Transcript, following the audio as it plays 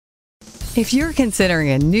If you're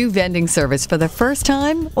considering a new vending service for the first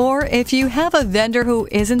time, or if you have a vendor who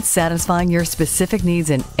isn't satisfying your specific needs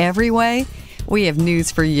in every way, we have news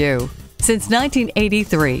for you. Since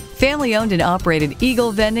 1983, family-owned and operated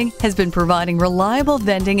Eagle Vending has been providing reliable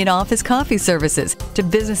vending and office coffee services to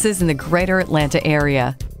businesses in the greater Atlanta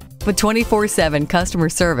area. With 24/7 customer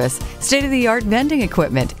service, state-of-the-art vending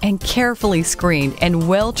equipment, and carefully screened and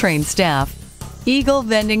well-trained staff, Eagle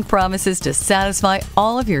Vending promises to satisfy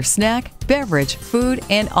all of your snack, beverage, food,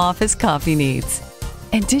 and office coffee needs.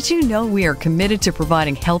 And did you know we are committed to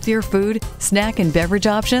providing healthier food, snack, and beverage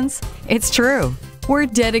options? It's true. We're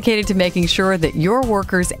dedicated to making sure that your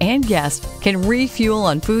workers and guests can refuel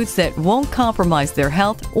on foods that won't compromise their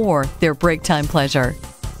health or their break time pleasure.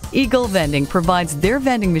 Eagle Vending provides their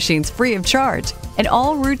vending machines free of charge, and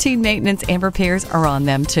all routine maintenance and repairs are on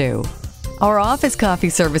them too. Our office coffee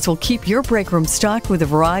service will keep your break room stocked with a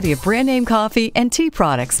variety of brand name coffee and tea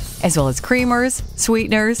products, as well as creamers,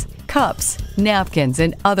 sweeteners, cups, napkins,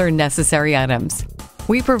 and other necessary items.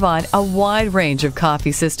 We provide a wide range of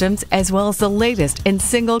coffee systems as well as the latest in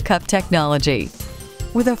single cup technology.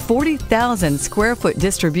 With a 40,000 square foot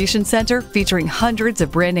distribution center featuring hundreds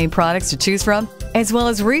of brand name products to choose from, as well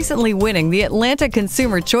as recently winning the Atlanta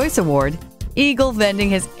Consumer Choice Award, Eagle Vending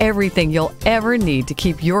has everything you'll ever need to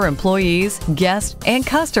keep your employees, guests, and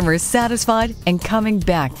customers satisfied and coming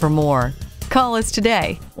back for more. Call us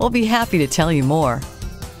today. We'll be happy to tell you more.